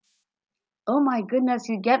oh my goodness,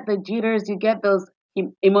 you get the jitters, you get those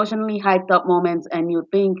emotionally hyped up moments, and you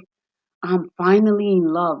think, I'm finally in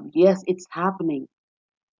love. Yes, it's happening.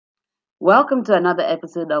 Welcome to another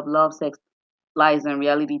episode of Love, Sex, Lies, and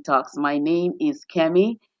Reality Talks. My name is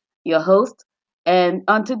Kemi, your host. And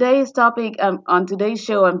on today's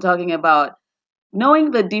show, I'm talking about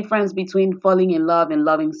knowing the difference between falling in love and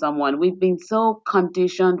loving someone. We've been so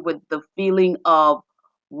conditioned with the feeling of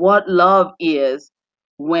what love is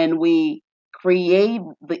when we create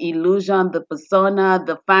the illusion, the persona,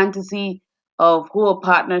 the fantasy of who a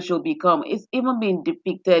partner should become. It's even been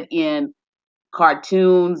depicted in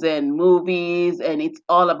cartoons and movies, and it's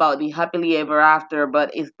all about the happily ever after.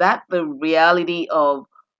 But is that the reality of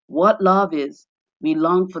what love is? We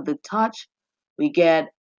long for the touch, we get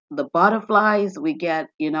the butterflies, we get,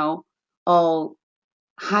 all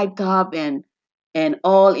hyped up and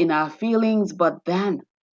all in our feelings. But then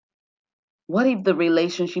what if the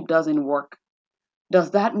relationship doesn't work?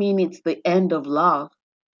 Does that mean it's the end of love?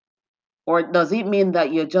 Or does it mean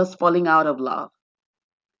that you're just falling out of love?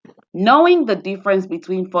 Knowing the difference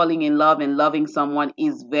between falling in love and loving someone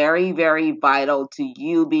is very, very vital to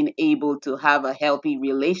you being able to have a healthy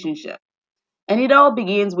relationship. And it all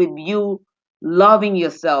begins with you loving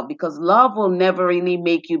yourself, because love will never really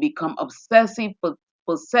make you become obsessive,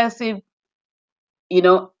 possessive, you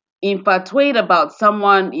know, infatuated about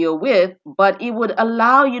someone you're with, but it would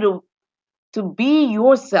allow you to be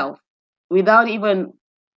yourself without even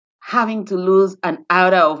having to lose an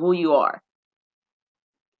iota of who you are.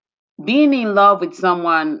 Being in love with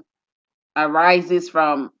someone arises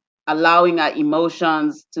from allowing our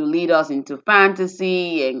emotions to lead us into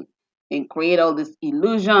fantasy and create all these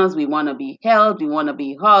illusions. We want to be held, we want to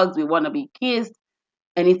be hugged, we want to be kissed.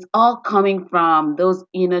 And it's all coming from those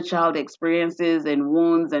inner child experiences and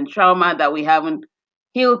wounds and trauma that we haven't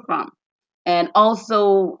healed from. And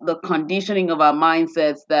also the conditioning of our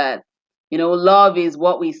mindsets that, love is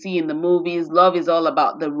what we see in the movies. Love is all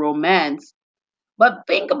about the romance, but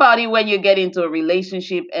think about it when you get into a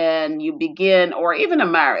relationship and you begin, or even a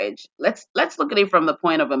marriage. Let's look at it from the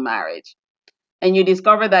point of a marriage. And you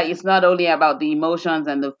discover that it's not only about the emotions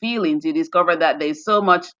and the feelings, you discover that there's so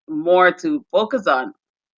much more to focus on.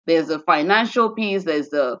 There's the financial piece, there's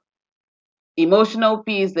the emotional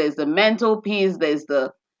piece, there's the mental piece, there's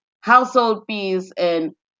the household piece,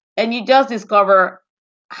 and you just discover,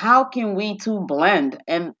 how can we two blend?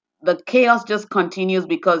 And the chaos just continues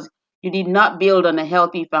because you did not build on a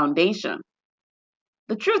healthy foundation.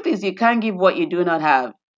 The truth is, you can't give what you do not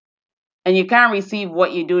have, and you can't receive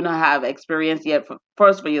what you do not have experienced yet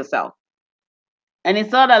first for yourself. And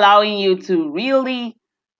it's not allowing you to really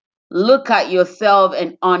look at yourself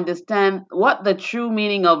and understand what the true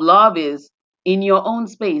meaning of love is in your own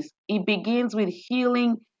space. It begins with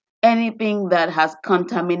healing anything that has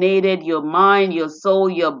contaminated your mind, your soul,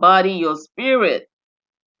 your body, your spirit.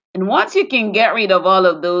 And once you can get rid of all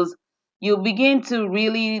of those, you begin to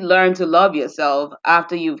really learn to love yourself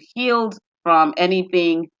after you've healed from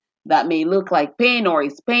anything that may look like pain, or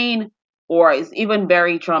is pain, or is even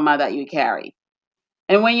buried trauma that you carry.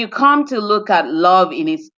 And when you come to look at love in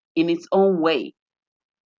its own way,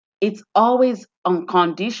 it's always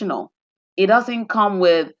unconditional. It doesn't come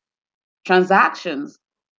with transactions.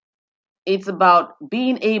 It's about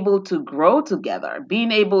being able to grow together,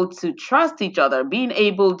 being able to trust each other, being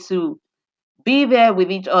able to be there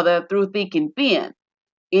with each other through thick and thin.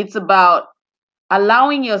 It's about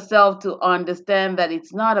allowing yourself to understand that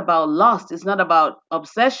it's not about lust, it's not about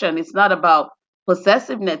obsession, it's not about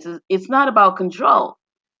possessiveness, it's not about control,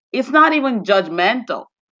 it's not even judgmental.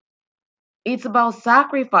 It's about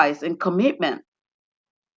sacrifice and commitment.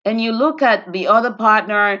 And you look at the other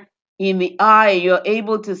partner in the eye, you're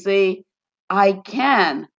able to say, I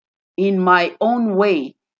can, in my own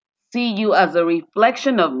way, see you as a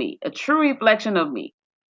reflection of me, a true reflection of me.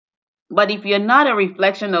 But if you're not a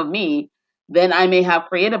reflection of me, then I may have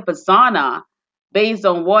created a persona based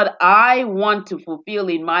on what I want to fulfill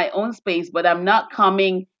in my own space, but I'm not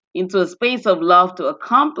coming into a space of love to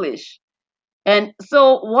accomplish. And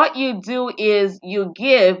so what you do is you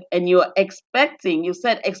give, and you're expecting, you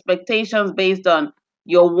set expectations based on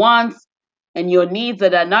your wants and your needs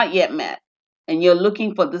that are not yet met. And you're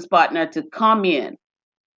looking for this partner to come in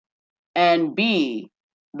and be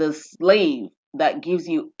the slave that gives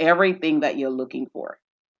you everything that you're looking for.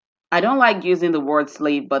 I don't like using the word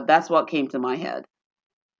slave, but that's what came to my head.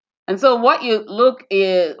 And so what you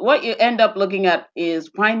end up looking at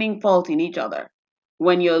is finding fault in each other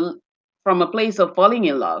when you're from a place of falling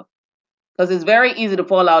in love, because it's very easy to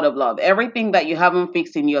fall out of love. Everything that you haven't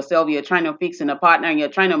fixed in yourself, you're trying to fix in a partner, and you're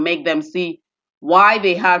trying to make them see why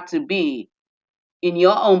they have to be in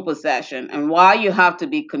your own possession, and why you have to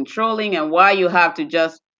be controlling, and why you have to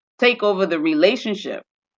just take over the relationship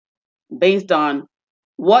based on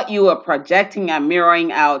what you are projecting and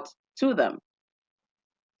mirroring out to them.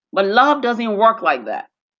 But love doesn't work like that.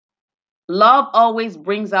 Love always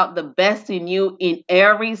brings out the best in you in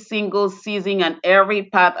every single season and every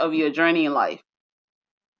path of your journey in life.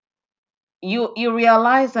 You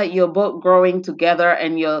realize that you're both growing together,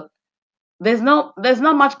 and there's not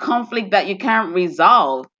much conflict that you can't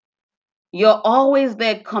resolve. You're always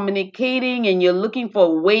there communicating, and you're looking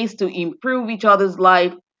for ways to improve each other's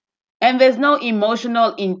life. And there's no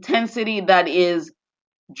emotional intensity that is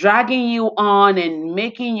dragging you on and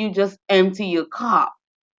making you just empty your cup.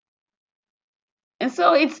 And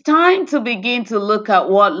so it's time to begin to look at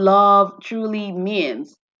what love truly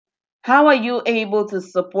means. How are you able to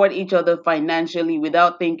support each other financially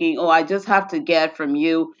without thinking, oh, I just have to get from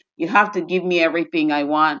you? You have to give me everything I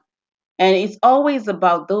want. And it's always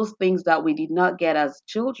about those things that we did not get as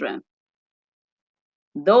children,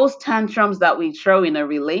 those tantrums that we throw in a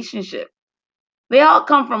relationship. They all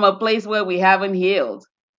come from a place where we haven't healed.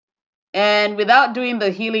 And without doing the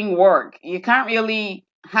healing work, you can't really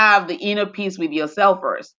have the inner peace with yourself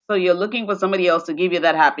first. So you're looking for somebody else to give you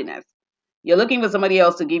that happiness. You're looking for somebody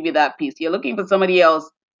else to give you that peace. You're looking for somebody else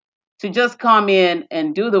to just come in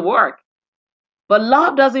and do the work. But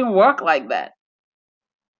love doesn't work like that.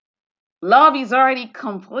 Love is already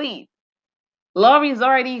complete. Love is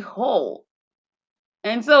already whole.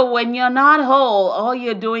 And so when you're not whole, all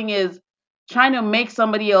you're doing is trying to make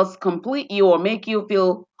somebody else complete you or make you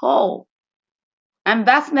feel whole. And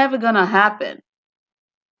that's never going to happen,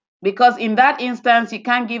 because in that instance, you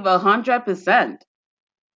can't give 100%.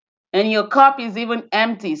 And your cup is even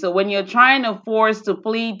empty. So when you're trying to force, to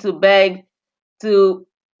plead, to beg, to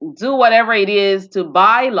do whatever it is to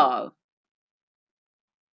buy love,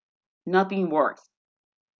 nothing works.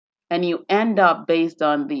 And you end up based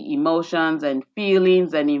on the emotions and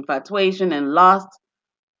feelings and infatuation and lust,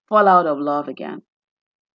 fall out of love again.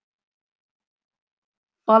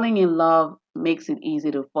 Falling in love makes it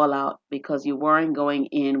easy to fall out because you weren't going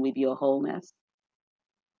in with your wholeness.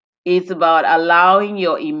 It's about allowing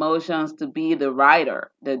your emotions to be the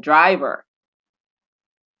rider, the driver,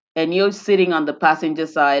 and you're sitting on the passenger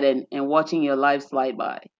side and watching your life slide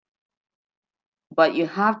by. But you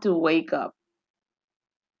have to wake up,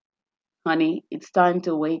 honey. It's time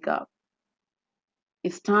to wake up.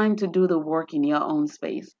 It's time to do the work in your own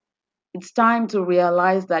space. It's time to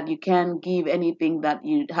realize that you can't give anything that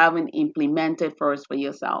you haven't implemented first for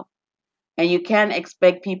yourself. And you can't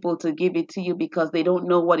expect people to give it to you because they don't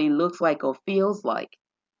know what it looks like or feels like.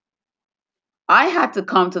 I had to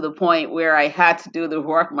come to the point where I had to do the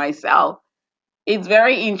work myself. It's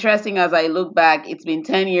very interesting as I look back. It's been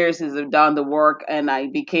 10 years since I've done the work, and I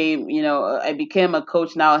became a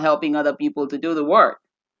coach now, helping other people to do the work.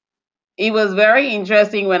 It was very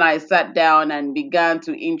interesting when I sat down and began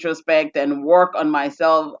to introspect and work on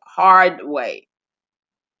myself hard way.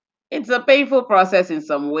 It's a painful process in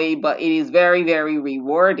some way, but it is very, very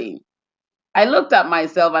rewarding. I looked at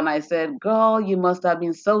myself and I said, girl, you must have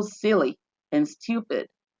been so silly and stupid.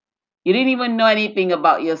 You didn't even know anything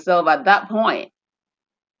about yourself at that point.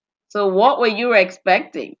 So what were you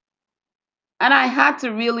expecting? And I had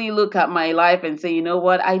to really look at my life and say, you know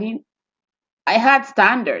what? I had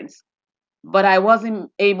standards, but I wasn't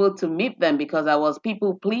able to meet them because I was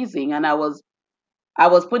people pleasing, and I was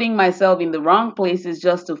putting myself in the wrong places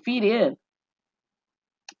just to fit in.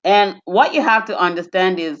 And what you have to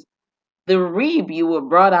understand is the rib you were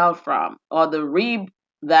brought out from, or the rib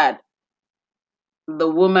that the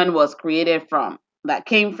woman was created from, that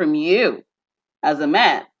came from you as a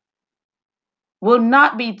man, will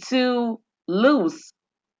not be too loose,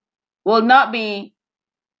 will not be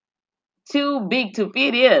too big to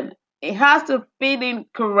fit in. It has to fit in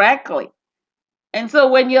correctly. And so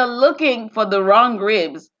when you're looking for the wrong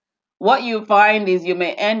ribs, what you find is you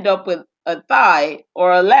may end up with a thigh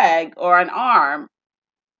or a leg or an arm,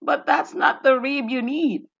 but that's not the rib you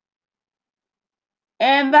need.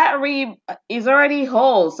 And that rib is already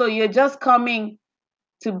whole. So you're just coming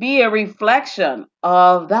to be a reflection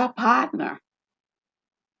of that partner.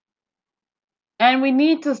 And we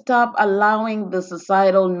need to stop allowing the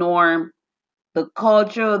societal norm, the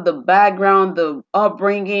culture, the background, the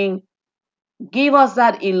upbringing give us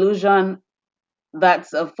that illusion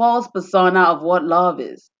that's a false persona of what love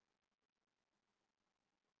is.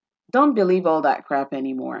 Don't believe all that crap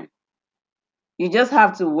anymore. You just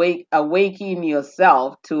have to awaken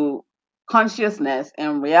yourself to consciousness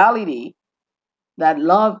and reality that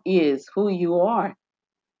love is who you are.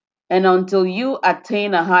 And until you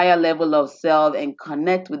attain a higher level of self and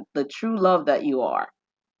connect with the true love that you are,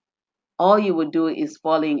 all you would do is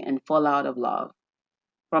falling and fall out of love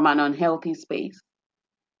from an unhealthy space.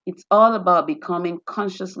 It's all about becoming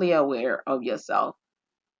consciously aware of yourself,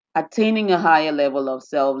 attaining a higher level of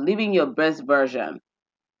self, living your best version.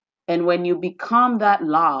 And when you become that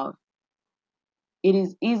love, it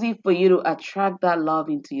is easy for you to attract that love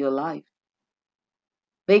into your life.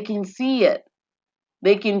 They can see it,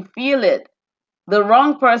 they can feel it. The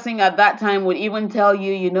wrong person at that time would even tell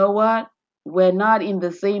you, you know what? We're not in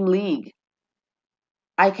the same league.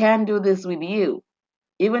 I can't do this with you.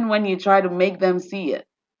 Even when you try to make them see it,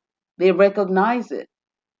 they recognize it.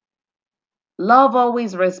 Love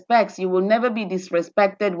always respects. You will never be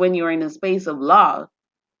disrespected when you're in a space of love.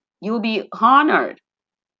 You'll be honored.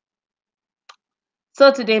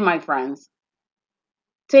 So, today, my friends,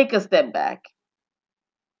 take a step back,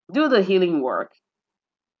 do the healing work,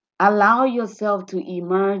 allow yourself to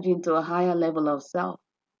emerge into a higher level of self.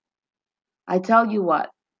 I tell you what,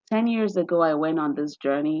 10 years ago, I went on this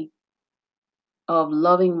journey of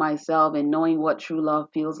loving myself and knowing what true love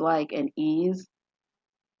feels like and is.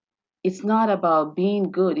 It's not about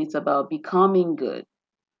being good, it's about becoming good.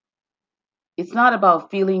 It's not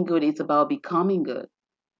about feeling good, it's about becoming good.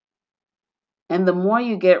 And the more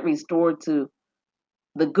you get restored to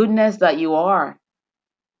the goodness that you are,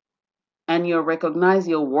 and you recognize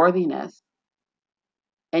your worthiness,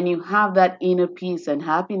 and you have that inner peace and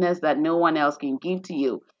happiness that no one else can give to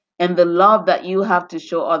you, and the love that you have to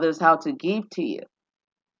show others how to give to you,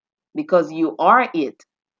 because you are it.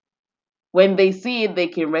 When they see it, they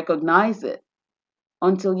can recognize it.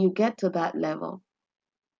 Until you get to that level,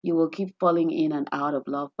 you will keep falling in and out of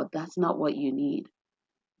love, but that's not what you need.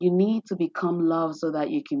 You need to become love so that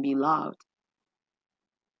you can be loved.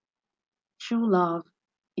 True love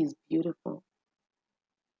is beautiful.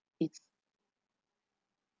 It's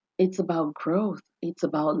it's about growth. It's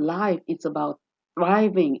about life. It's about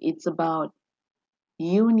thriving. It's about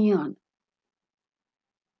union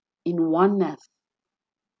in oneness.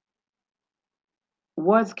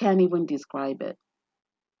 Words can't even describe it.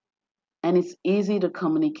 And it's easy to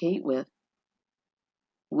communicate with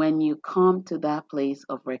when you come to that place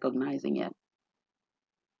of recognizing it.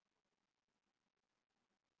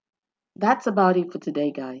 That's about it for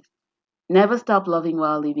today, guys. Never stop loving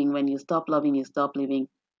while living. When you stop loving, you stop living.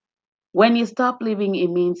 When you stop living, it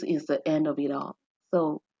means it's the end of it all.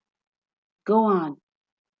 So go on,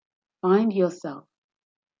 find yourself,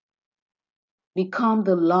 become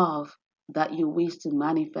the love that you wish to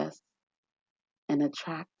manifest and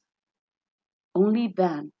attract. Only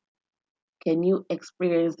then can you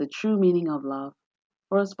experience the true meaning of love,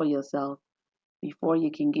 first for yourself, before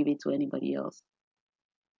you can give it to anybody else.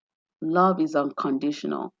 Love is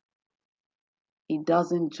unconditional. It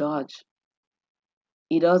doesn't judge.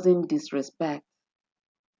 It doesn't disrespect.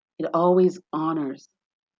 It always honors.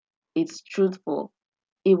 It's truthful.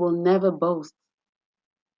 It will never boast.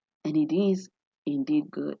 And it is indeed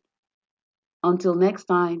good. Until next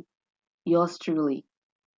time, yours truly,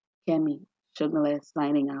 Kemi Shugale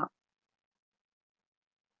signing out.